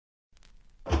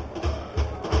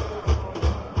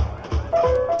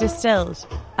Distilled,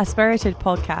 a spirited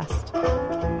podcast.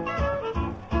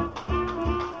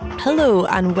 Hello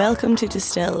and welcome to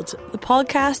Distilled, the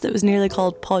podcast that was nearly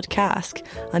called Podcask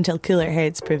until cooler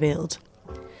heads prevailed.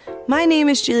 My name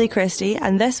is Julie Christie,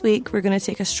 and this week we're going to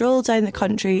take a stroll down the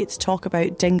country to talk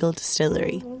about Dingle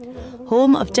Distillery,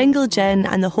 home of Dingle Gin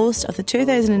and the host of the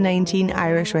 2019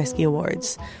 Irish Whisky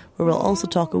Awards, where we'll also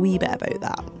talk a wee bit about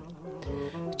that.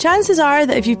 Chances are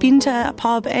that if you've been to a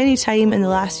pub any time in the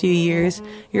last few years,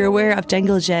 you're aware of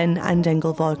Dingle Gin and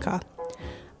Dingle Vodka.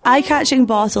 Eye-catching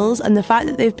bottles and the fact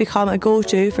that they've become a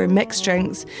go-to for mixed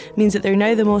drinks means that they're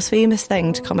now the most famous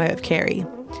thing to come out of Kerry.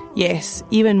 Yes,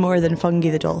 even more than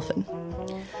Fungie the Dolphin.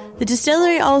 The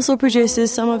distillery also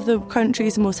produces some of the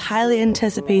country's most highly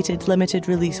anticipated limited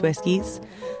release whiskies,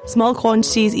 small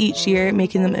quantities each year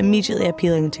making them immediately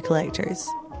appealing to collectors.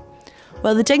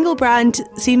 While the Dingle brand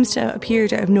seems to have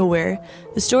appeared out of nowhere,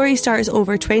 the story starts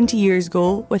over 20 years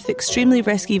ago with the extremely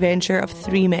risky venture of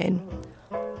three men: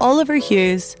 Oliver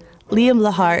Hughes, Liam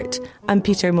Lahart and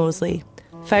Peter Mosley,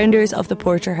 founders of the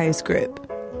Porterhouse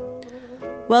Group.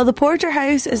 While the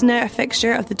Porterhouse is now a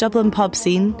fixture of the Dublin pub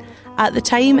scene, at the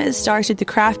time it started the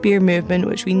craft beer movement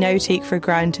which we now take for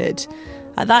granted.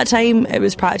 At that time it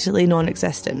was practically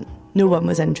non-existent. No one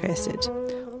was interested.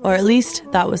 Or at least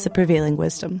that was the prevailing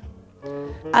wisdom.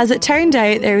 As it turned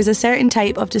out, there was a certain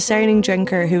type of discerning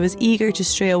drinker who was eager to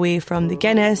stray away from the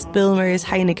Guinness, Bulmers,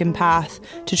 Heineken path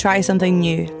to try something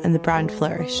new, and the brand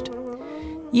flourished.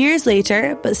 Years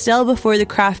later, but still before the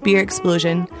craft beer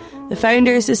explosion, the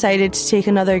founders decided to take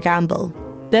another gamble,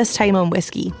 this time on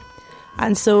whiskey.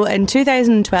 And so in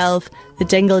 2012, the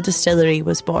Dingle Distillery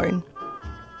was born.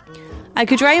 I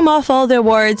could rhyme off all the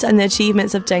awards and the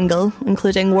achievements of Dingle,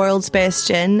 including World's Best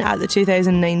Gin at the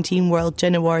 2019 World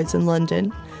Gin Awards in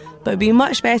London, but it'd be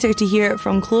much better to hear it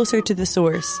from closer to the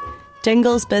source,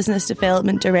 Dingle's Business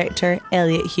Development Director,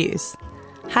 Elliot Hughes.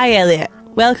 Hi Elliot,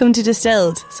 welcome to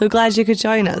Distilled, so glad you could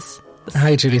join us.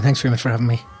 Hi Julie, thanks very much for having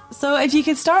me. So if you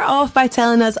could start off by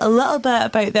telling us a little bit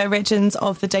about the origins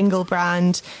of the Dingle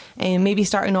brand, and maybe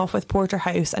starting off with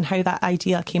Porterhouse and how that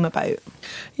idea came about.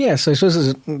 Yeah, so I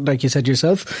suppose, like you said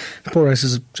yourself, Porterhouse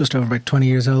is just over about 20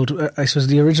 years old. I suppose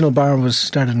the original bar was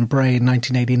started in Bray in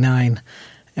 1989.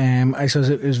 I suppose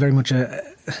it was very much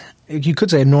you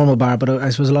could say a normal bar, but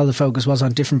I suppose a lot of the focus was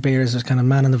on different beers. There's kind of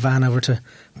man in the van over to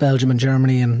Belgium and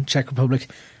Germany and Czech Republic,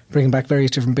 bringing back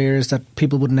various different beers that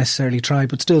people wouldn't necessarily try,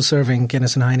 but still serving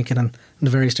Guinness and Heineken and the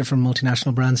various different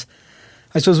multinational brands.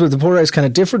 I suppose where the Porterhouse kind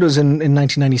of differed was in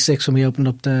 1996 when we opened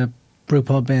up the brew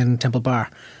pub in Temple Bar.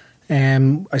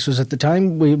 I suppose at the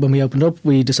time, when we opened up,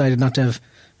 we decided not to have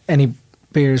any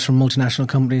beers from multinational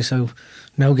companies, so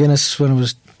no Guinness when it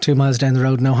was 2 miles down the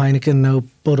road, no Heineken, no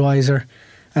Budweiser.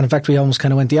 And in fact, we almost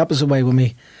kind of went the opposite way. When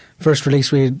we first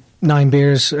released, we had 9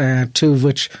 beers, 2 of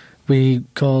which we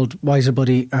called Wiser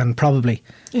Buddy and Probably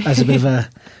as a bit of a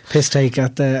piss take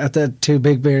at the 2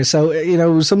 big beers. So, you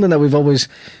know, it was something that we've always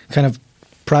kind of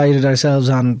prided ourselves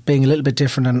on, being a little bit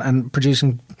different and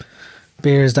producing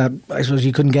beers that I suppose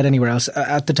you couldn't get anywhere else.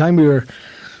 At the time, we were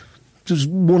just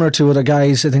 1 or 2 other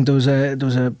guys. I think there was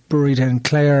a brewery down in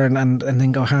Clare, and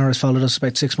then O'Hara's followed us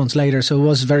about 6 months later. So it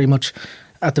was very much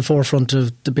at the forefront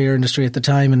of the beer industry at the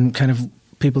time, and kind of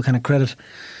people kind of credit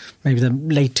maybe the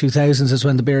late 2000s is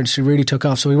when the beer industry really took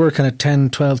off. So we were kind of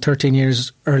 10, 12, 13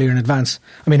 years earlier in advance.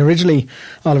 I mean, originally,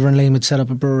 Oliver and Liam had set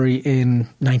up a brewery in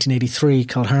 1983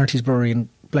 called Harty's Brewery in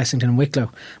Blessington and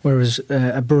Wicklow, where it was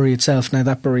a brewery itself. Now,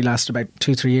 that brewery lasted about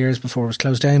 2-3 years before it was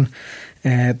closed down.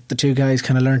 The 2 guys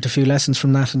kind of learnt a few lessons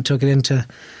from that and took it into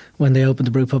when they opened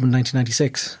the brew pub in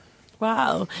 1996.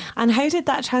 Wow. And how did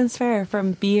that transfer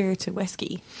from beer to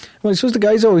whiskey? Well, I suppose the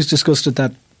guys always discussed it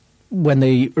that when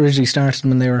they originally started,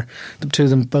 when they were, the 2 of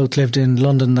them both lived in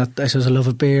London, that I suppose a love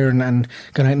of beer and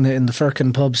going out in the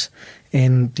Firkin pubs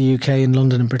in the UK, in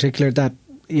London in particular, that,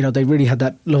 you know, they really had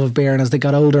that love of beer. And as they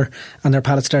got older and their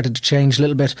palates started to change a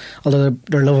little bit, although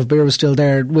their love of beer was still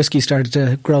there, whiskey started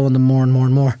to grow on them more and more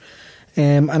and more.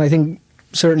 And I think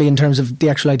certainly in terms of the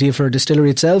actual idea for a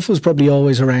distillery itself was probably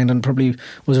always around, and probably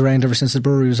was around ever since the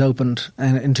brewery was opened.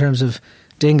 And in terms of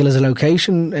Dingle as a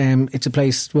location, it's a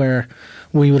place where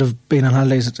we would have been on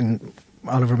holidays, and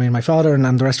Oliver, me and my father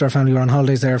and the rest of our family were on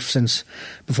holidays there since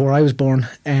before I was born.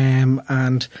 And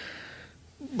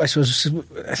I suppose,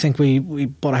 I think we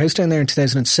bought a house down there in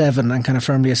 2007 and kind of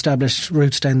firmly established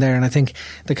roots down there. And I think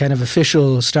the kind of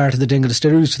official start of the Dingle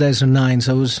Distillery was 2009,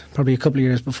 so it was probably a couple of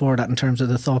years before that in terms of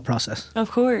the thought process.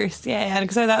 Of course, yeah. And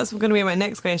because that's going to be my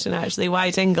next question, actually,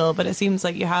 why Dingle? But it seems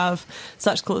like you have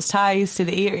such close ties to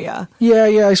the area.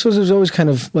 Yeah, I suppose it was always kind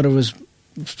of, whether it was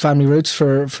family roots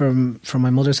from my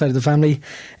mother's side of the family,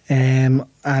 and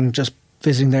just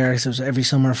visiting there. So it was every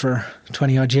summer for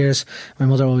 20 odd years. My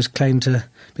mother always claimed to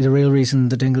be the real reason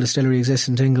the Dingle Distillery exists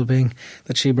in Dingle, being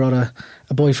that she brought a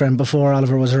boyfriend before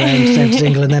Oliver was around down to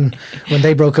Dingle, and then when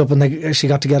they broke up and she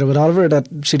got together with Oliver, that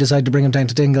she decided to bring him down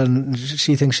to Dingle, and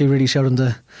she thinks she really showed him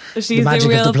the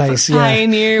magic of the place.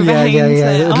 Pioneer behind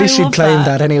it. At least she'd claimed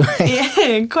that anyway.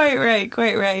 Yeah, quite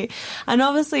right. And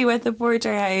obviously with the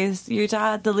porterhouse, your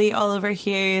dad, the late Oliver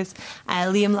Hughes,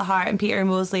 Liam Lahart and Peter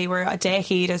Mosley were a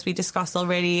decade, as we discussed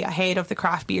already, ahead of the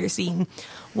craft beer scene.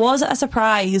 Was it a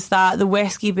surprise that the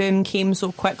whisky boom came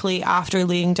so quickly after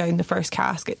laying down the first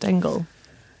cask at Dingle?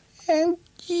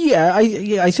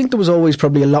 I think there was always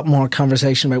probably a lot more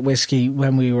conversation about whiskey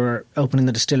when we were opening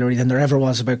the distillery than there ever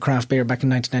was about craft beer back in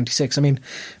 1996. I mean,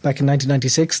 back in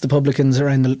 1996, the publicans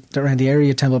around the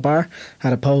area, Temple Bar,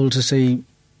 had a poll to see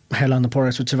how long the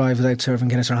poorhouse would survive without serving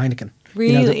Guinness or Heineken.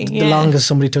 Really? The longest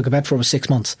somebody took a bet for was 6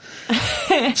 months.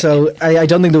 So I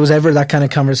don't think there was ever that kind of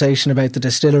conversation about the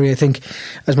distillery. I think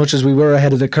as much as we were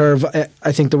ahead of the curve,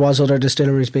 I think there was other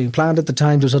distilleries being planned at the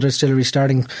time. There was other distilleries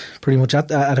starting pretty much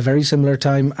at a very similar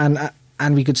time.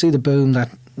 And we could see the boom that,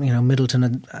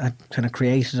 Middleton had kind of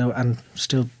created and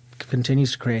still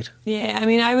continues to create. Yeah, I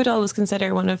mean, I would always consider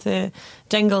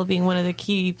Dingle being one of the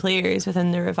key players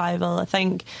within the revival. I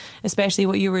think especially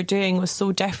what you were doing was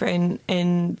so different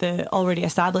in the already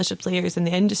established players in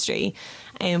the industry.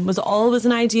 Was it always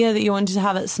an idea that you wanted to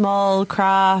have it small,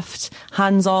 craft,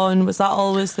 hands-on? Was that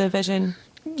always the vision?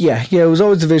 Yeah, it was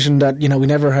always the vision that, we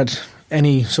never had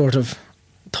any sort of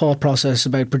thought process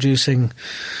about producing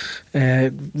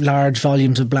large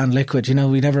volumes of bland liquid.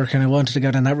 We never kind of wanted to go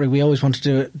down that route. We always wanted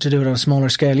to do it on a smaller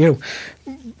scale.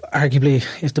 Arguably,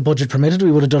 if the budget permitted,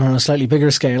 we would have done it on a slightly bigger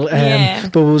scale.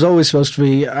 But it was always supposed to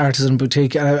be artisan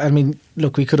boutique. I mean,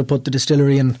 look, we could have put the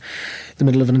distillery in the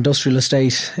middle of an industrial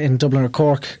estate in Dublin or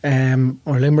Cork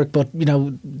or Limerick, but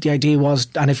the idea was,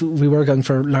 and if we were going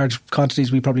for large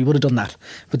quantities, we probably would have done that.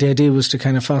 But the idea was to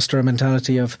kind of foster a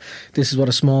mentality of this is what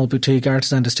a small boutique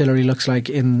artisan distillery looks like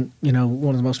in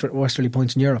one of the most westerly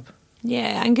points in Europe.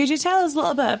 Yeah, and could you tell us a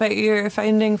little bit about your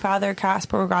Founding Father cask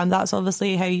programme? That's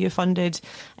obviously how you funded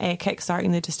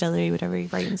kickstarting the distillery, would I be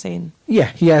right in saying?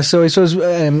 Yeah. So I suppose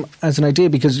as an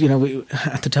idea, because we,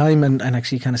 at the time and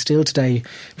actually kind of still today,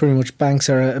 pretty much banks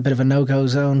are a bit of a no-go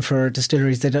zone for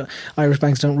distilleries. Irish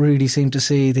banks don't really seem to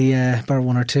see bar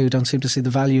one or two, don't seem to see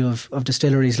the value of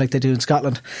distilleries like they do in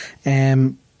Scotland.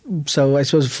 So I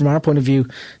suppose from our point of view,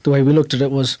 the way we looked at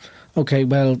it was, okay,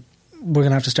 well, we're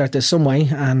going to have to start this some way,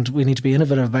 and we need to be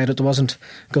innovative about it. There wasn't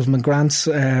government grants,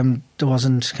 there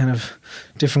wasn't kind of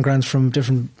different grants from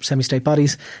different semi-state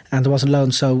bodies, and there wasn't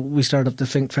loans. So we started up the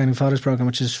Founding Fathers programme,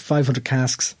 which is 500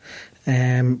 casks,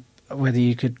 whether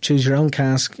you could choose your own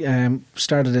cask.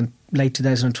 Started in late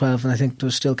 2012, and I think there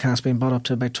was still casks being bought up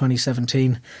to about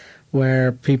 2017,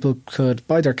 where people could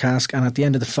buy their cask, and at the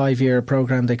end of the 5-year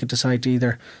programme they could decide to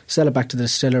either sell it back to the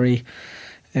distillery,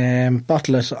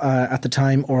 bottle it at the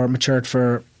time, or mature it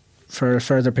for a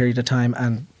further period of time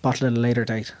and bottle it at a later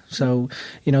date. So,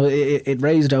 it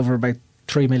raised over about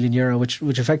 €3 million, which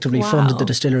effectively funded the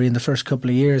distillery in the first couple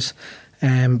of years,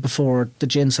 before the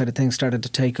gin side of things started to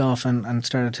take off and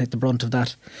started to take the brunt of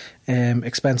that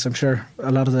expense. I'm sure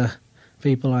a lot of the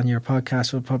people on your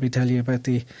podcast will probably tell you about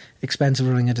the expense of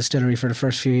running a distillery for the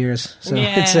first few years. So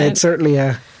it's certainly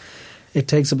it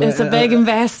takes it's a big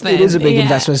investment. It is a big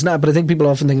investment. It's not, but I think people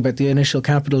often think about the initial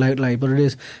capital outlay, but it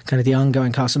is kind of the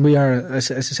ongoing cost. And we are,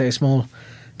 as I say, a small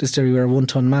distillery. We're a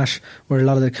 1-ton mash, where a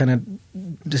lot of the kind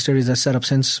of distilleries that set up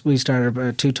since we started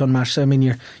a 2-ton mash. So I mean,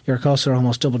 your costs are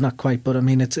almost doubled, not quite, but I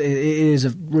mean it is a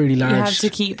really large, you have to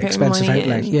keep expensive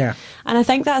outlay. Yeah, and I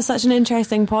think that's such an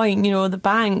interesting point. The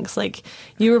banks, like,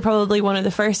 you were probably one of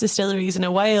the first distilleries in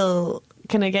a while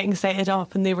kind of getting set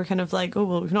up, and they were kind of like, oh,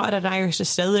 well, we've not had an Irish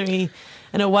distillery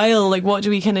in a while, like, what do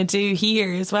we kind of do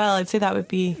here as well? I'd say that would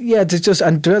be... Yeah, it's just,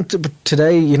 and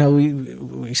today,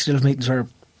 we still have meetings where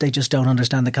they just don't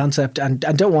understand the concept and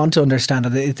don't want to understand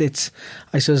it. It's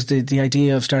I suppose, the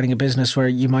idea of starting a business where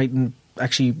you mightn't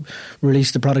actually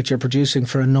release the product you're producing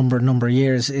for a number of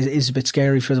years is a bit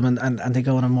scary for them, and they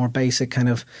go on a more basic kind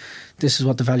of, this is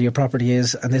what the value of property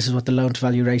is, and this is what the loan to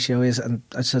value ratio is, and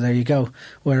so there you go.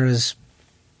 Whereas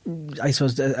I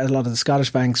suppose a lot of the Scottish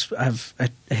banks have a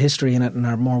history in it and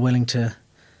are more willing to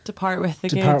part with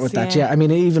that. Yeah, I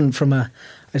mean, even from a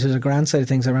grant side of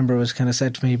things, I remember it was kind of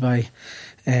said to me by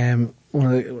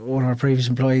one of our previous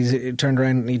employees. He turned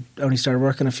around and he only started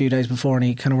working a few days before, and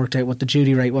he kind of worked out what the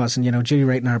duty rate was, and duty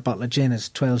rate in our bottle of gin is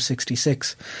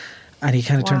 $12.66, and he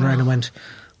kind of turned around and went,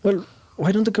 well,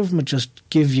 why don't the government just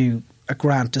give you a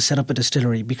grant to set up a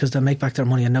distillery because they'll make back their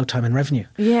money in no time in revenue.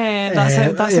 Yeah, that's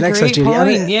a great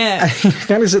point. Yeah, you're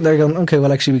kind of sitting there going, okay,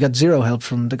 well, actually, we got zero help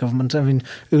from the government. I mean,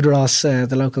 Udaros,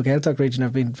 the local Gaeltacht region,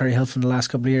 have been very helpful in the last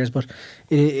couple of years, but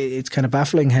it's kind of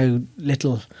baffling how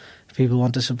little people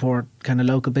want to support kind of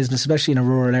local business, especially in a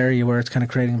rural area where it's kind of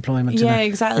creating employment. Yeah,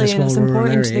 exactly, and it's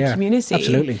important to the community.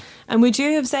 Absolutely. And would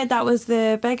you have said that was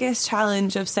the biggest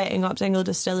challenge of setting up Dingle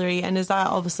Distillery, and is that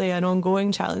obviously an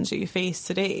ongoing challenge that you face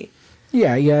today?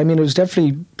 Yeah. I mean, it was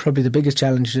definitely probably the biggest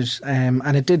challenge,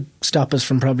 and it did stop us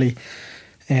from probably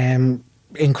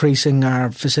increasing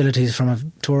our facilities from a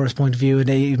tourist point of view, and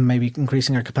even maybe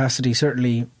increasing our capacity.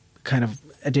 Certainly, kind of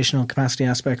additional capacity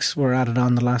aspects were added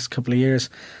on the last couple of years.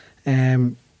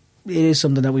 It is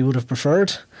something that we would have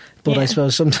preferred, but I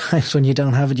suppose sometimes when you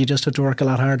don't have it, you just have to work a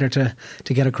lot harder to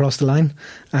get across the line.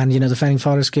 And the Founding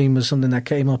Father scheme was something that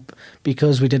came up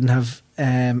because we didn't have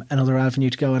another avenue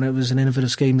to go, and it was an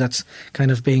innovative scheme that's kind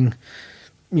of being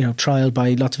trialled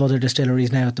by lots of other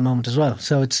distilleries now at the moment as well.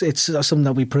 So it's something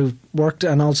that we proved worked,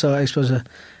 and also I suppose a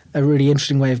really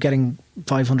interesting way of getting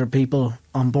 500 people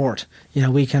on board.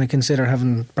 We kind of consider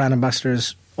having brand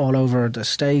ambassadors all over the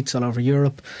States, all over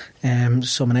Europe,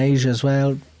 some in Asia as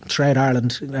well. Throughout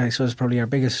Ireland, I suppose, probably our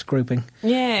biggest grouping.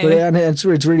 Yeah. And it's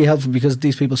really helpful because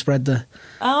these people spread the...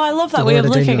 Oh, I love that way of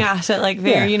looking at it, like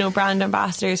they're, brand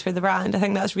ambassadors for the brand. I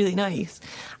think that's really nice.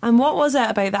 And what was it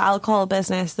about the alcohol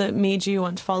business that made you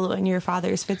want to follow in your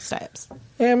father's footsteps?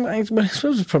 I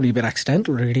suppose it's probably a bit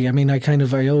accidental, really. I mean, I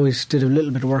always did a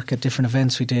little bit of work at different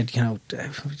events. We did,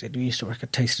 we used to work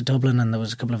at Taste of Dublin, and there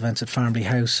was a couple of events at Farmley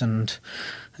House and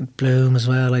Bloom as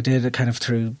well. I did it kind of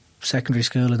through secondary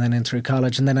school and then in through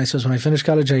college. And then I suppose when I finished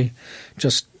college, I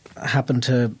just happened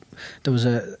to... There was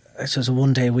a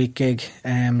 1 day a week gig.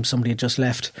 Somebody had just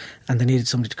left and they needed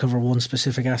somebody to cover one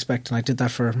specific aspect, and I did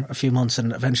that for a few months,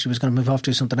 and eventually was going to move off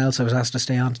to something else. I was asked to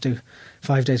stay on to do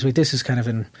 5 days a week. This is kind of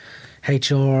in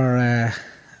HR,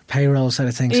 payroll side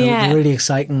of things, so the really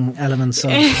exciting elements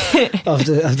of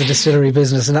the distillery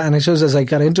business. And I suppose as I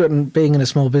got into it, and being in a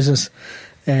small business,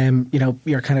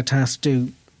 you're kind of tasked to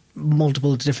do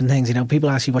multiple different things. People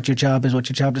ask you what your job is, what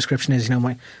your job description is.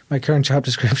 My current job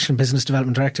description, business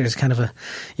development director, is kind of a,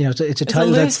 it's a title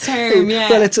loose term,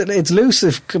 well, it's loose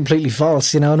if completely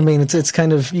false. You know what I mean? It's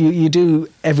kind of you do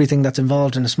everything that's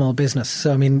involved in a small business.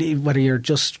 So I mean, whether you're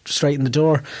just straight in the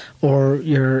door or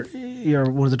you're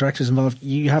one of the directors involved,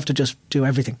 you have to just do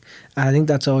everything. And I think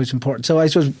that's always important. So I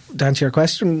suppose to answer your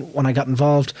question, when I got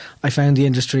involved, I found the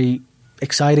industry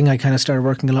exciting. I kind of started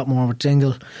working a lot more with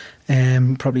Dingle,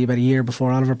 probably about a year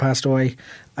before Oliver passed away,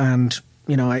 and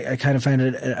I kind of found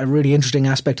it a really interesting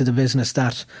aspect of the business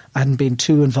that I hadn't been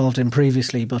too involved in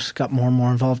previously, but got more and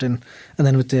more involved in. And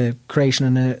then with the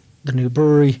creation of the new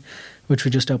brewery, which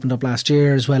we just opened up last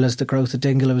year, as well as the growth of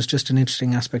Dingle, it was just an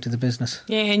interesting aspect of the business.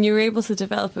 Yeah, and you were able to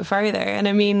develop it further. And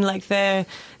I mean, as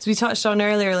we touched on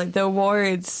earlier, like the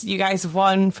awards you guys have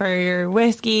won for your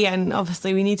whiskey, and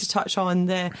obviously we need to touch on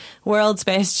the world's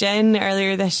best gin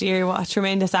earlier this year. What a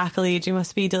tremendous accolade. You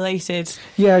must be delighted.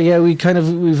 Yeah,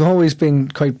 we've always been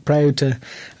quite proud to,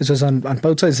 I suppose, on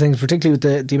both sides of things, particularly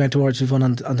with the amount of awards we've won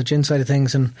on the gin side of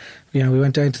things. And we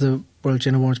went down to the World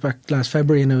Gin Awards back last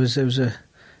February, and it was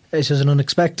an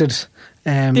unexpected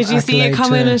Did you see it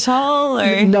coming at all?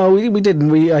 Or? No, we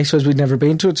didn't. I suppose we'd never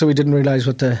been to it, so we didn't realise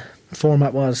what the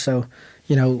format was. So,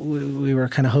 we were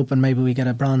kind of hoping maybe we get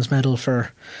a bronze medal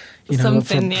for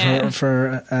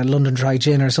for a London Dry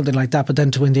Gin or something like that. But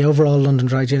then to win the overall London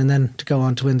Dry Gin and then to go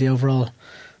on to win the overall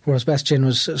World's Best Gin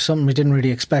was something we didn't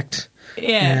really expect.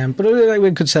 Yeah, but we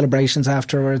had good celebrations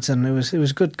afterwards, and it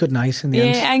was good night in the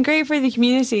end. Yeah, and great for the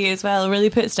community as well. Really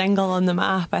puts Dingle on the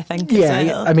map, I think. Yeah, as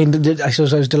well. I mean, I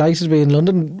suppose I was delighted to be in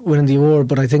London winning the award,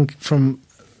 but I think from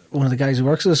one of the guys who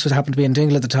works with us happened to be in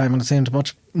Dingle at the time, and it seemed a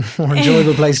much more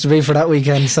enjoyable place to be for that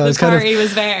weekend. So the party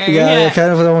was there. Yeah, I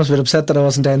kind of was almost a bit upset that I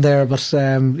wasn't down there, but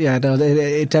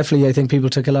it definitely, I think people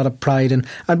took a lot of pride in,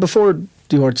 and before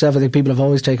the award itself, I think people have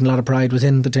always taken a lot of pride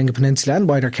within the Dingle Peninsula and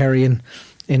wider Kerry in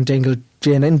Dingle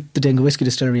Gin, in the Dingle Whisky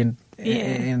Distillery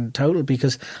in total,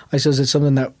 because I suppose it's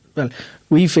something that, well,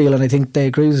 we feel, and I think they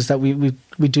agree with us, that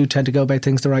we do tend to go about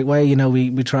things the right way.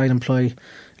 We try and employ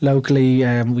locally,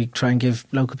 we try and give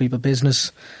local people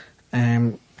business,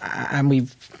 and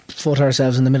we've foot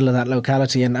ourselves in the middle of that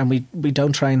locality, and we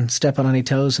don't try and step on any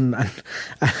toes and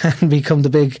become the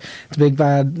big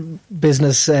bad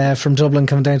business from Dublin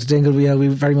coming down to Dingle. We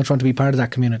very much want to be part of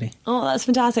that community. Oh, that's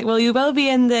fantastic. Well, you will be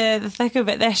in the thick of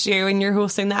it this year when you're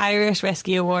hosting the Irish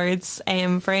Whisky Awards.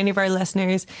 For any of our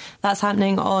listeners, that's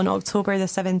happening on October the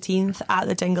 17th at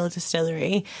the Dingle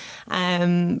Distillery.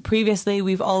 Previously,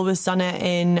 we've always done it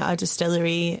in a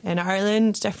distillery in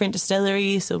Ireland, different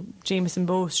distilleries, so Jameson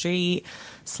Bow Street,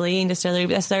 Slane Distillery.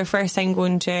 But this is our first time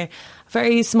going to a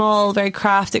very small, very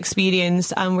craft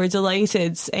experience, and we're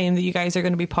delighted that you guys are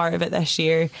going to be part of it this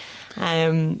year.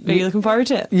 Are you looking forward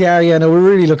to it? Yeah, no, we're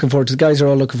really looking forward to it. The guys are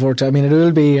all looking forward to it. I mean, it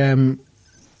will be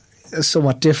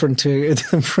somewhat different to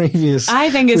the previous. I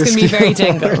think it's going to be very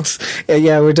Dingle.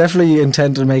 Yeah, we're definitely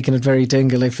intent on making it very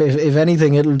Dingle. If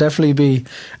anything, it'll definitely be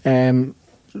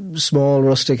small,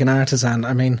 rustic and artisan.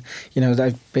 I mean,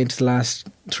 I've been to the last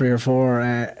 3 or 4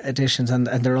 editions and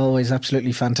they're always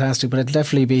absolutely fantastic, but it'll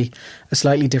definitely be a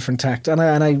slightly different tact. And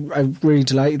I'm really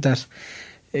delighted that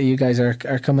you guys are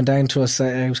coming down to us.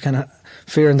 I was kind of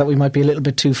fearing that we might be a little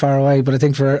bit too far away, but I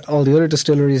think for all the other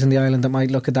distilleries in the island that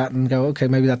might look at that and go, okay,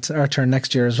 maybe that's our turn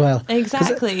next year as well.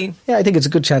 Exactly. Yeah, I think it's a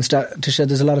good chance to show.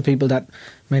 There's a lot of people that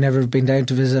may never have been down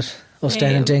to visit us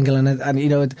down in Dingle, and I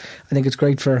think it's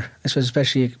great for, I suppose,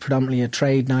 especially predominantly a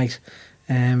trade night,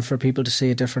 for people to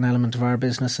see a different element of our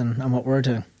business and what we're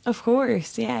doing. Of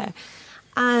course, yeah.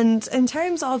 And in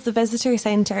terms of the visitor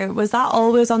centre, was that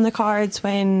always on the cards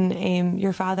when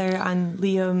your father and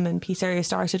Liam and Peter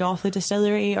started off the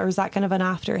distillery, or was that kind of an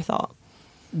afterthought?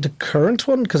 The current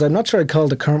one, because I'm not sure I'd call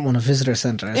the current one a visitor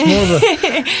centre.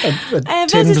 It's more of a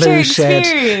tin visitor blue shed.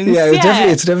 Experience. Yeah,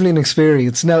 it's definitely an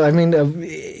experience. No, I mean,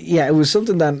 it was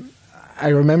something that I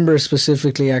remember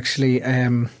specifically. Actually,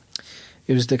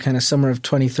 it was the kind of summer of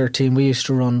 2013. We used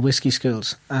to run whisky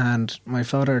schools, and my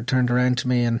father turned around to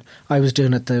me, and I was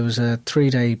doing it. There was a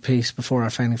 3-day piece before our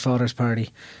founding fathers party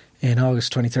in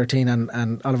August 2013,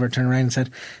 and Oliver turned around and said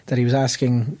that he was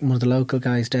asking one of the local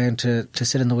guys down to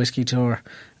sit in the whisky tour,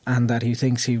 and that he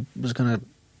thinks he was going to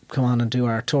come on and do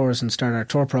our tours and start our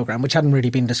tour programme, which hadn't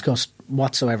really been discussed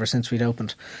whatsoever since we'd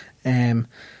opened. And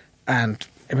I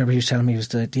remember he was telling me he was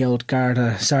the old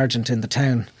Garda sergeant in the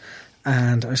town,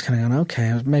 and I was kind of going, okay,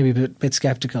 I was maybe a bit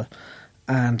sceptical.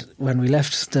 And when we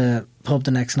left the pub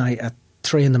the next night at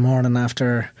 3 a.m,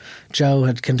 after Joe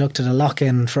had conducted a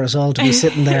lock-in for us all to be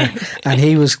sitting there, and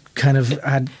he was kind of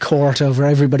had court over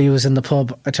everybody who was in the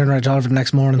pub, I turned around to Oliver the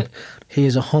next morning. He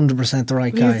is 100% the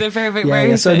right guy. He's a very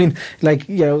yeah. So I mean,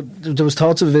 there was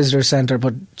thoughts of a visitor centre,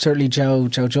 but certainly Joe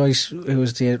Joyce, who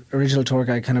was the original tour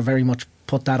guide, kind of very much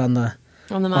put that on the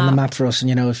map for us.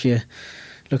 And if you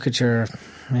look at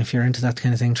if you're into that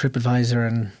kind of thing, TripAdvisor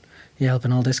and Yelp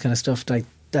and all this kind of stuff, like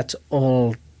that's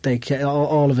all.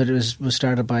 All of it was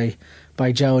started by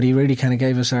Joe, and he really kind of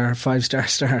gave us our 5-star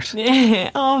start. Yeah,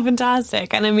 oh,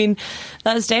 fantastic. And I mean,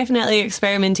 that's definitely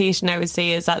experimentation, I would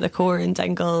say, is at the core in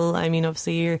Dingle. I mean,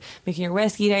 obviously you're making your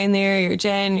whiskey down there, your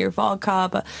gin, your vodka,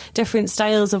 but different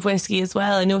styles of whiskey as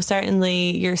well. I know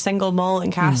certainly your single malt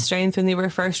and cask strength, when they were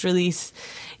first released,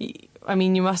 I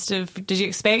mean, did you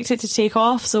expect it to take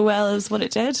off so well as what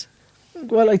it did?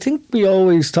 Well, I think we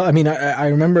always thought, I mean, I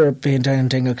remember being down in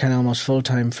Dingle kind of almost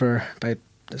full-time for about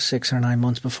 6 or 9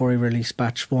 months before we released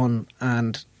batch 1,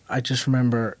 and I just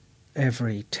remember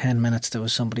every 10 minutes there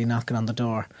was somebody knocking on the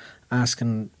door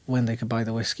asking when they could buy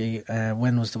the whiskey,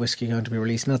 when was the whiskey going to be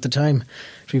released. And at the time,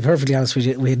 to be perfectly honest with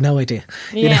you, we had no idea.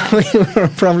 Yeah. We were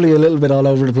probably a little bit all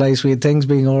over the place. We had things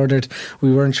being ordered.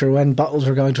 We weren't sure when bottles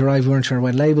were going to arrive. We weren't sure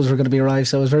when labels were going to be arrived.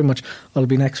 So it was very much, it'll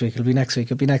be next week, it'll be next week,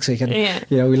 it'll be next week. And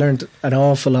we learned an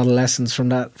awful lot of lessons from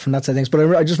that side of things.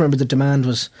 But I just remember the demand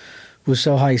was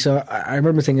so high. So I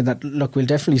remember thinking that, look, we'll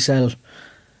definitely sell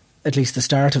at least the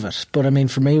start of it. But I mean,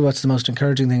 for me, what's the most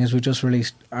encouraging thing is we just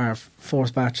released our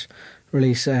 4th batch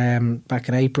release back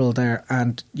in April there,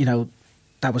 and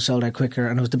that was sold out quicker,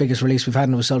 and it was the biggest release we've had,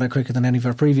 and it was sold out quicker than any of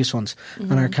our previous ones.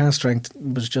 And our cask strength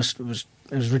was it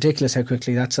was ridiculous how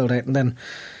quickly that sold out. And then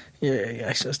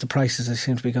I suppose the prices I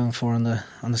seem to be going for on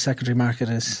the secondary market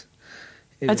is,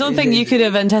 I don't think you could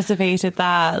have anticipated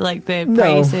that, like the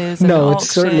prices. No, and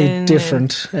it's certainly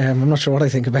different. I'm not sure what I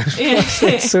think about it,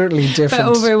 but it's certainly different.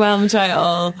 But overwhelmed by it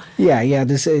all. Yeah.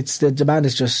 The demand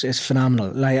is it's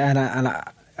phenomenal. And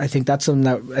I think that's something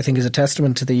that I think is a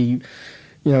testament to the,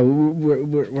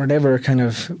 we're never kind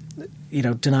of,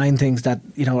 denying things that,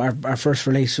 our first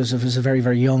release was a very,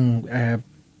 very young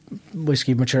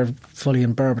whiskey, matured fully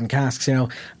in bourbon casks.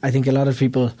 I think a lot of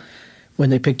people when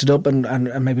they picked it up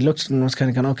and maybe looked and was kind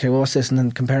of going, okay, well, what's this? And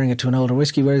then comparing it to an older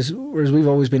whiskey. Whereas we've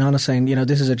always been honest saying,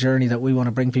 this is a journey that we want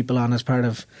to bring people on as part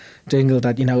of Dingle,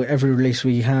 that, every release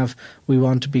we have, we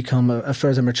want to become a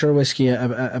further mature whiskey,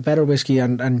 a better whiskey,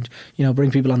 and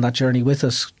bring people on that journey with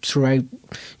us throughout,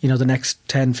 the next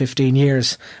 10, 15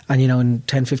 years. And, in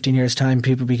 10, 15 years' time,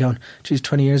 people be going, geez,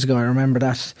 20 years ago, I remember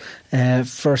that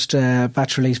first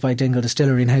batch release by Dingle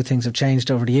Distillery and how things have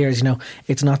changed over the years.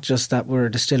 It's not just that we're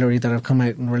a distillery that have come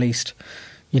out and released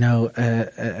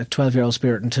a 12-year-old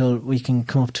spirit until we can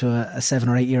come up to a 7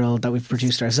 or 8-year-old that we've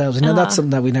produced ourselves. That's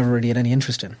something that we never really had any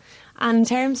interest in. And in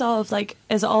terms of,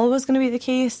 is it always going to be the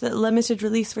case that limited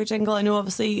release for Dingle? I know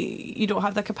obviously you don't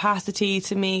have the capacity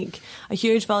to make a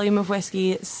huge volume of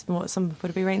whiskey. It's would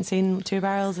it be right in saying 2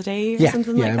 barrels a day or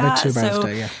something like that? Yeah, about 2 barrels a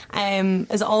day, yeah.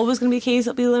 Is it always going to be the case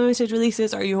it'll be limited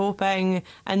releases, or are you hoping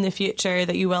in the future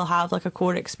that you will have a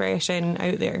core expression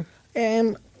out there?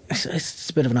 It's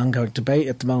a bit of an ongoing debate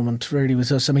at the moment, really, with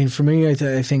us. I mean, for me,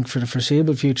 I think for the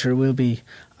foreseeable future will be,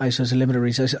 I suppose, a limited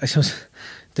release. I suppose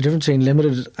the difference between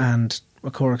limited and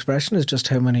a core expression is just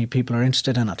how many people are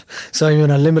interested in it. So,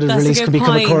 a limited release can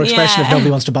become a core expression if nobody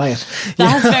wants to buy it.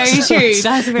 That's very true.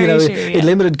 That's very true. Yeah.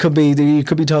 Limited could be, you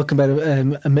could be talking about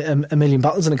a million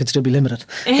bottles and it could still be limited.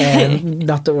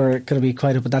 Not that we're going to be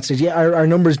quite up at that stage. Yeah, our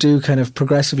numbers do kind of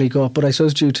progressively go up, but I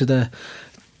suppose due to the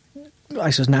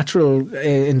natural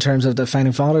in terms of the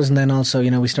founding fathers, and then also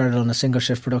we started on a single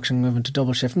shift production, moving to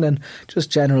double shift, and then just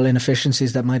general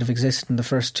inefficiencies that might have existed in the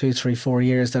first 2, 3, 4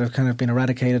 years that have kind of been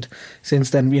eradicated since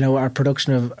then. Our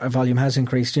production of our volume has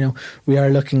increased. We are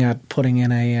looking at putting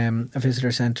in a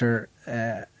visitor centre,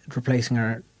 replacing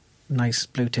our nice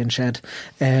blue tin shed,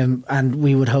 and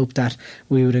we would hope that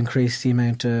we would increase the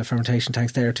amount of fermentation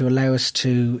tanks there to allow us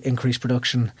to increase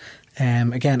production.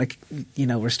 Again,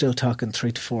 we're still talking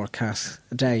 3 to 4 casks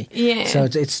a day. Yeah. So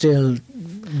it's still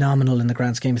nominal in the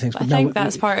grand scheme of things. But I think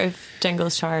that's part of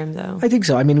Dingle's charm, though. I think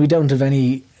so. I mean, we don't have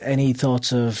any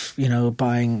thoughts of,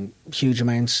 buying huge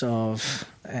amounts of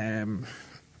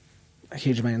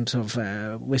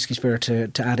whiskey spirit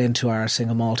to add into our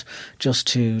single malt just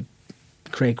to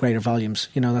create greater volumes.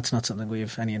 That's not something we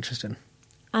have any interest in.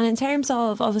 And in terms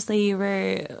of, obviously, you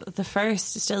were the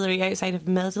first distillery outside of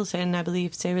Middleton, I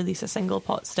believe, to release a single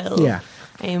pot still. Yeah.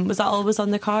 Was that always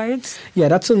on the cards? Yeah,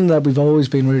 that's something that we've always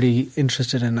been really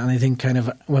interested in. And I think kind of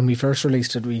when we first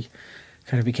released it, we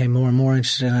kind of became more and more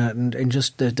interested in it. And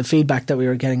just the feedback that we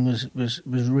were getting was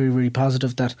really, really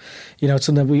positive. That, it's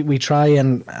something that we try,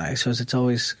 and I suppose it's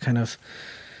always kind of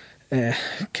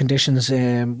conditions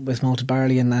with malted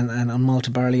barley and on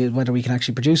malted barley, whether we can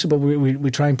actually produce it, but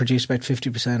we try and produce about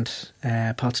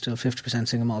 50% pot still, 50%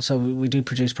 single malt. So we do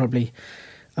produce probably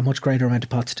a much greater amount of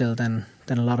pot still than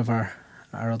a lot of our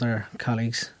other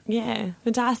colleagues. Yeah,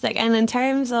 fantastic. And in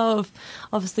terms of,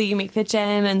 obviously you make the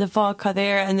gin and the vodka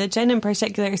there, and the gin in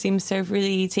particular seems to have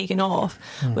really taken off.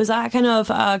 Was that kind of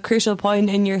a crucial point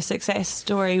in your success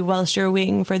story whilst you're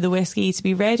waiting for the whiskey to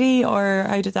be ready, or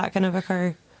how did that kind of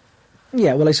occur?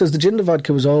 Yeah, well, I suppose the gin and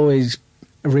vodka was always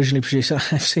originally produced.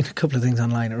 I've seen a couple of things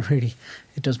online.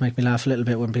 It does make me laugh a little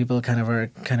bit when people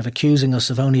are accusing us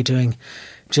of only doing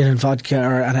gin and vodka,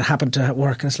 and it happened to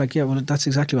work. And it's like, yeah, well, that's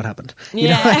exactly what happened.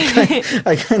 Yeah.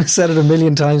 I kind of said it a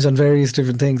million times on various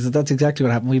different things, that's exactly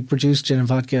what happened. We produced gin and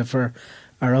vodka for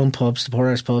our own pubs, the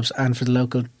Poorhouse pubs, and for the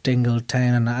local Dingle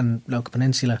town and local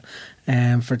peninsula,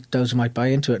 for those who might buy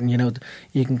into it. And,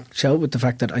 you can show it with the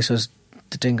fact that I suppose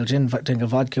the Dingle gin, Dingle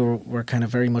vodka were kind of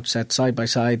very much set side by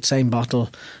side, same bottle,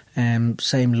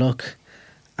 same look,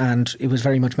 and it was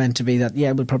very much meant to be that,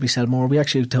 yeah, we'll probably sell more. We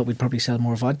actually thought we'd probably sell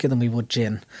more vodka than we would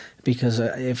gin, because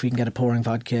if we can get a pouring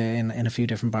vodka in a few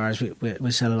different bars,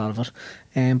 we sell a lot of it.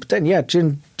 But then, yeah,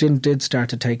 gin did start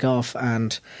to take off,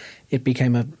 and it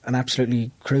became an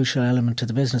absolutely crucial element to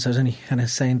the business. I was only kind of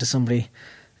saying to somebody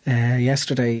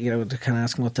yesterday, kind of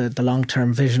asking what the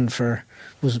long-term vision for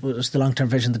was the long-term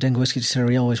vision, the Dingle Whisky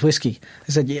Distillery always whiskey?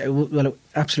 I said, yeah, well, it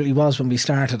absolutely was when we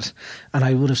started, and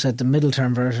I would have said the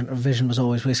middle-term vision was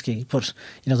always whiskey, but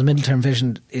the middle-term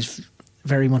vision is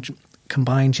very much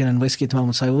combined gin and whiskey at the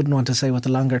moment, so I wouldn't want to say what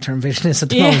the longer term vision is at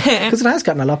the moment, because it has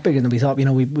gotten a lot bigger than we thought.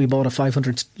 We bought a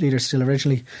 500 litre still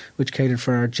originally, which catered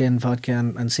for our gin, vodka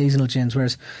and seasonal gins,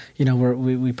 whereas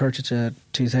we purchased a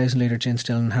 2,000 litre gin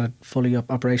still and had it fully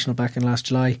operational back in last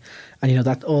July, and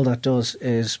that all that does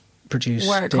is produce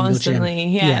work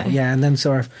constantly gin. Yeah, and then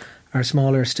so our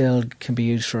smaller still can be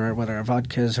used for whether our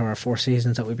vodkas or our Four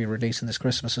Seasons that we'll be releasing this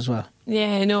Christmas as well.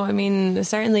 Yeah, no, I mean,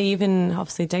 certainly even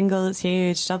obviously Dingle is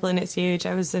huge, Dublin is huge.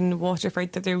 I was in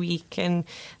Waterford the other week and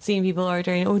seeing people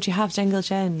ordering, do you have Dingle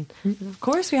gin? Of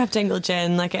course we have Dingle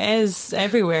gin, it is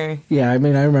everywhere. Yeah, I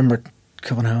mean, I remember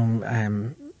coming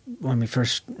home when we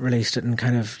first released it and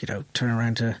kind of, turning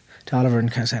around to Oliver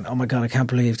and kind of saying, oh my God, I can't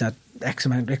believe that X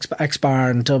bar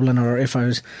in Dublin, or if I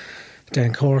was down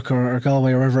in Cork or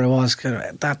Galway or wherever I was,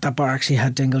 that bar actually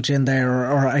had Dingle Gin there,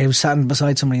 or I was sitting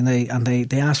beside somebody and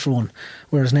they asked for one.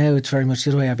 Whereas now it's very much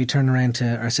the other way. I'd be turning around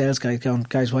to our sales guys going,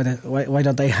 guys, why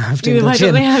don't they have Dingle Gin? Why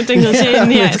don't they have Dingle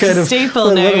Gin? Yeah, it's a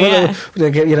staple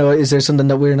now. Is there something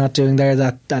that we're not doing there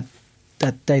that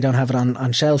they don't have it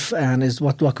on shelf, and is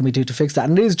what can we do to fix that?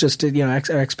 And it is just,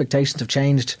 our expectations have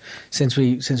changed since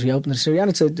we opened the distillery,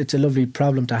 and it's a lovely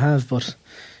problem to have, but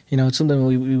it's something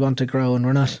we want to grow, and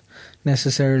we're not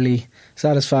necessarily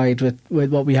satisfied with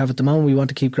what we have at the moment. We want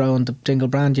to keep growing the Dingle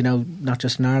brand, not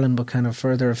just in Ireland but kind of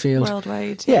further afield,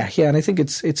 worldwide. Yeah, and I think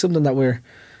it's something that we're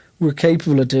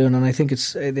capable of doing, and I think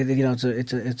it's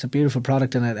a beautiful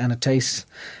product, and it tastes,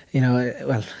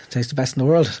 it tastes the best in the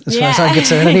world as far as I'm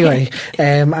concerned anyway.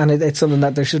 And it's something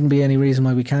that there shouldn't be any reason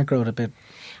why we can't grow it a bit.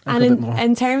 And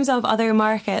in terms of other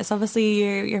markets,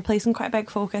 obviously you're placing quite a big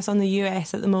focus on the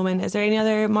US at the moment. Is there any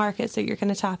other markets that you're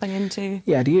kind of tapping into?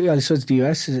 Yeah, I suppose the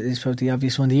US is probably the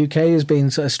obvious one. The UK has been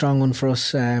a strong one for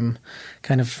us, kind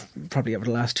of probably over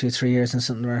the last 2-3 years, and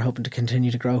something we're hoping to continue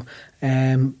to grow.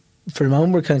 For the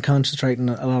moment, we're kind of concentrating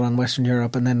a lot on Western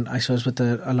Europe, and then I suppose with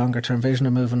a longer term vision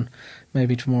of moving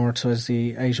maybe more towards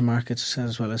the Asian markets,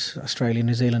 as well as Australia,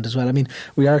 New Zealand as well. I mean,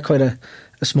 we are quite a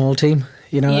small team,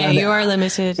 Yeah, you are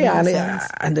limited. Yeah,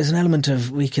 and there's an element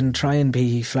of, we can try and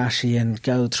be flashy and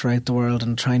go throughout the world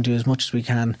and try and do as much as we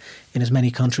can in as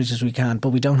many countries as we can, but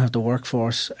we don't have the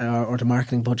workforce or the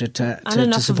marketing budget to support it. And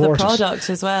enough of the product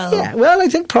as well. Yeah, well, I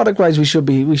think product-wise we should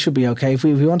be okay. If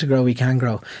we want to grow, we can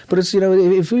grow. But it's,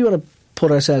 if we want to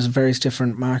put ourselves in various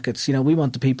different markets, we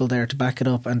want the people there to back it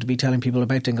up and to be telling people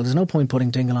about Dingle. There's no point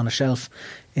putting Dingle on a shelf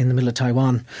in the middle of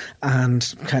Taiwan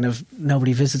and kind of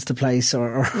nobody visits the place,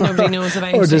 or nobody knows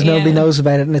about it, or there's nobody knows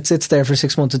about it, and it sits there for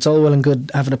 6 months. It's all well and good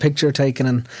having a picture taken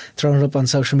and throwing it up on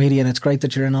social media, and it's great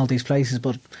that you're in all these places,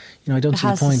 but I don't see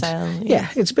the point. Yeah,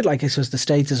 it's a bit like, I suppose, the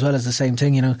States as well as the same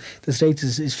thing. The States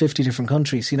is 50 different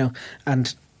countries,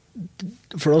 and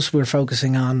for us, we're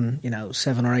focusing on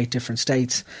 7 or 8 different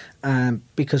states,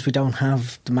 because we don't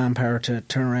have the manpower to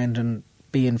turn around and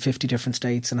be in 50 different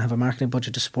states and have a marketing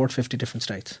budget to support 50 different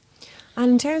states.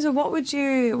 And in terms of what would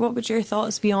your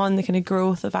thoughts be on the kind of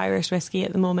growth of Irish whiskey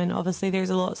at the moment? Obviously, there's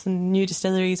lots of new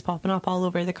distilleries popping up all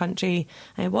over the country.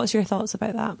 What's your thoughts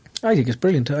about that? I think it's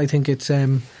brilliant. I think it's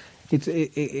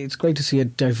great to see a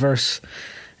diverse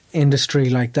industry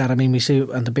like that. I mean, we see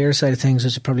on the beer side of things,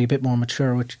 it's probably a bit more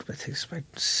mature, which I think is about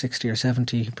 60 or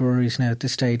 70 breweries now at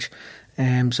this stage.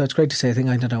 So it's great to say. I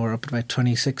don't know, we're up at about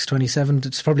 26, 27.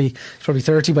 It's probably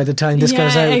 30 by the time this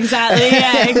goes out. Exactly.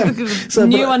 Yeah,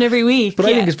 new one every week. But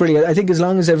I think it's brilliant. I think as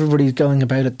long as everybody's going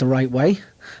about it the right way,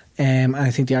 I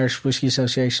think the Irish Whisky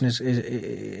Association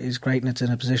is great, and it's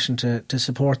in a position to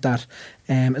support that.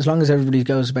 As long as everybody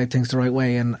goes about things the right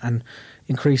way and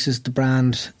increases the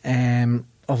brand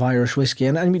of Irish whiskey,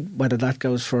 and I mean, whether that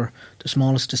goes for the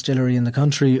smallest distillery in the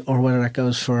country or whether that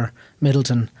goes for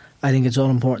Middleton, I think it's all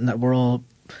important that we're all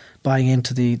buying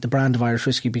into the brand of Irish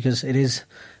whiskey, because it is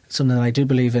something that I do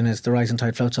believe in, is the rising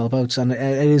tide floats all boats, and it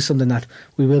is something that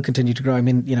we will continue to grow. I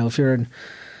mean, if you're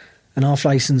an off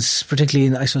licence,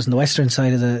 particularly I suppose in the western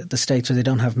side of the states where they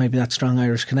don't have maybe that strong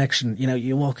Irish connection,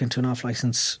 you walk into an off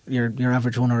licence, your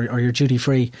average one, or your duty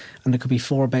free, and there could be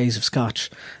 4 bays of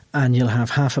Scotch, and you'll have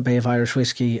half a bay of Irish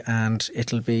whiskey, and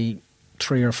it'll be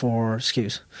 3 or 4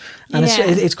 SKUs, and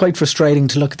it's quite frustrating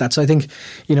to look at that. So I think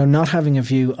not having a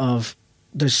view of,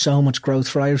 there's so much growth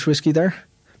for Irish whiskey there,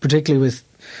 particularly with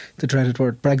the dreaded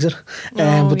word Brexit,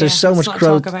 but there's so much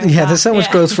growth. There's so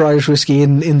much growth for Irish whiskey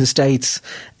in the States.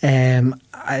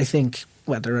 I think,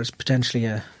 well, there is potentially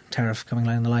a tariff coming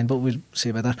down the line, but we'll see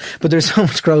about that. But there's so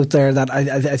much growth there that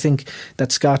I think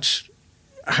that Scotch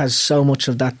has so much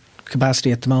of that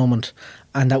capacity at the moment,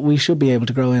 and that we should be able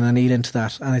to grow in and eat into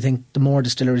that. And I think the more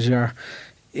distilleries you are,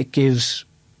 it gives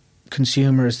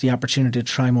consumers the opportunity to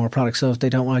try more products. So if they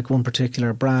don't like one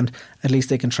particular brand, at least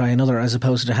they can try another, as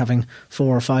opposed to having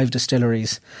 4 or 5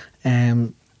 distilleries,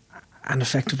 and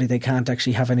effectively they can't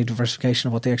actually have any diversification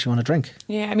of what they actually want to drink.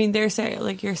 Yeah, I mean, there's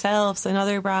like yourselves and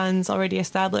other brands already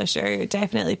established are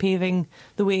definitely paving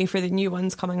the way for the new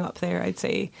ones coming up there, I'd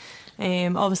say.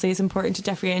 Obviously it's important to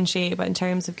differentiate, but in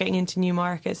terms of getting into new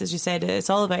markets, as you said,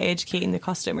 it's all about educating the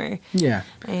customer.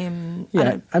 I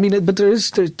mean, but there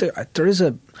is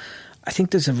I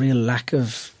think there's a real lack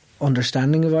of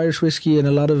understanding of Irish whiskey in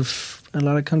a lot of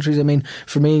countries. I mean,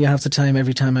 for me,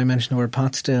 every time I mention the word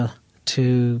pot still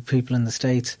to people in the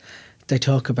States, they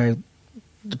talk about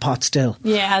the pot still.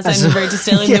 Yeah, as in we're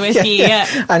distilling the whiskey,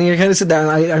 yeah. And you're kind of sitting down.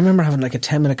 I remember having like a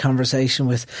 10-minute conversation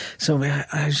with somebody.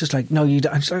 I was just like, no,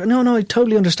 I was like, no, I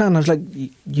totally understand. I was like,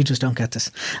 you just don't get this.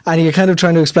 And you're kind of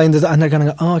trying to explain that, and they're kind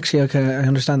of go, oh, actually, okay, I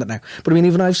understand that now. But I mean,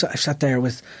 even I've sat there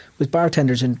with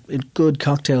bartenders in good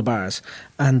cocktail bars,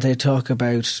 and they talk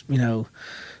about, you know,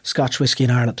 Scotch whiskey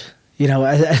in Ireland. You know,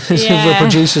 as if we're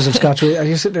producers of Scotch whiskey. And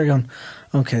you're sitting there going,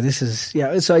 okay, this is,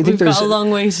 yeah. So I think we've got a long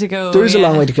way to go. There is a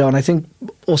long way to go, and I think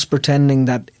us pretending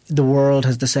that the world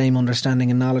has the same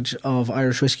understanding and knowledge of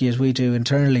Irish whiskey as we do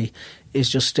internally is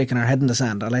just sticking our head in the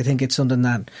sand. And I think it's something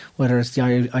that, whether it's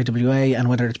the IWA and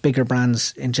whether it's bigger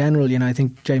brands in general, you know, I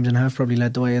think James and Half probably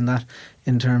led the way in that,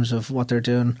 in terms of what they're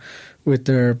doing with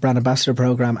their brand ambassador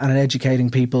program and educating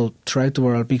people throughout the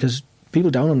world, because people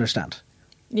don't understand.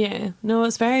 Yeah, no,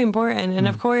 it's very important. And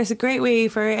of course, a great way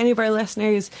for any of our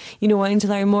listeners, you know, wanting to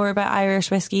learn more about Irish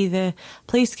whiskey, the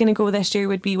place going to go this year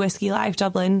would be Whiskey Live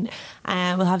Dublin.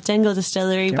 We'll have Dingle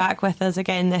Distillery back with us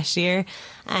again this year.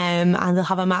 And they'll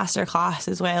have a masterclass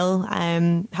as well.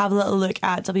 Have a little look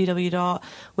at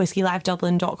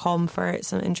www.whiskylivedublin.com for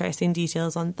some interesting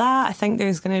details on that. I think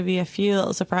there's going to be a few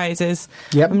little surprises.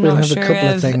 Yep, I'm we'll not have sure a couple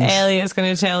of if things. Elliot's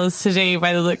going to tell us today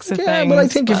by the looks of things. Yeah, well, I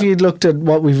think if you'd looked at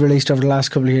what we've released over the last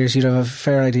couple of years, you'd have a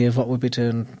fair idea of what we'll be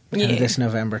doing in this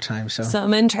November time. So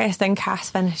some interesting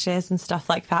cast finishes and stuff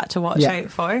like that to watch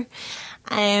out for.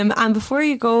 And before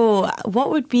you go, what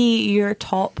would be your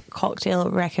top cocktail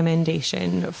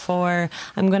recommendation for,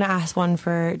 I'm going to ask one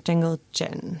for Dingle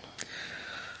Gin.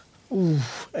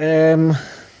 Well,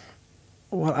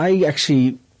 I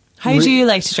actually... How do you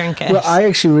like to drink it? Well, I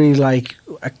actually really like,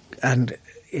 and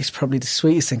it's probably the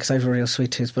sweetest thing because I have a real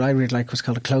sweet tooth, but I really like what's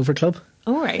called a Clover Club.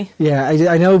 Oh, right. Yeah,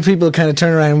 I know people kind of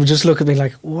turn around and just look at me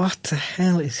like, what the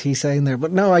hell is he saying there?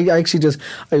 But no, I actually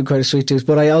I have quite a sweet tooth.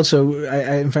 But I also,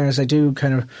 in fairness, I do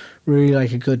kind of really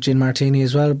like a good gin martini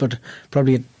as well, but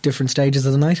probably at different stages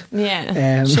of the night.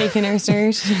 Yeah, shaken or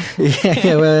stirred.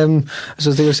 Well,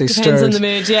 so they would say stirred. Depends on the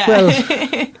mood, yeah. Well,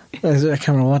 I can't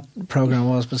remember what programme it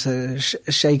was, but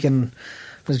shaken...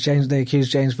 Was they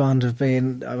accused James Bond of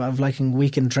liking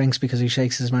weakened drinks because he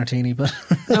shakes his martini, but...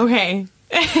 Okay.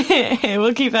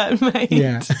 We'll keep that in mind.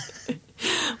 Yeah.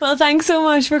 Well, thanks so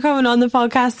much for coming on the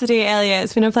podcast today, Elliot.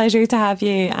 It's been a pleasure to have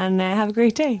you, and have a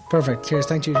great day. Perfect. Cheers.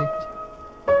 Thank you.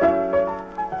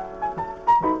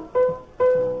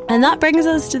 And that brings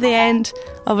us to the end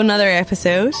of another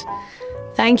episode.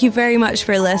 Thank you very much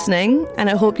for listening, and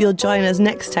I hope you'll join us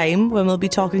next time when we'll be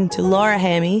talking to Laura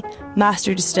Hemme,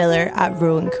 Master Distiller at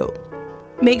Roe & Co.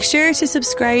 Make sure to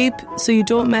subscribe so you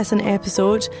don't miss an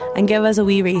episode, and give us a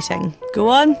wee rating. Go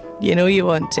on, you know you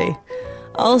want to.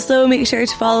 Also, make sure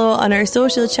to follow on our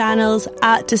social channels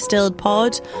at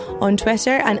DistilledPod on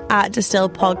Twitter and at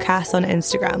DistilledPodcast on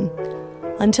Instagram.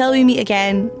 Until we meet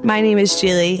again, my name is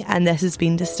Julie, and this has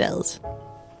been Distilled.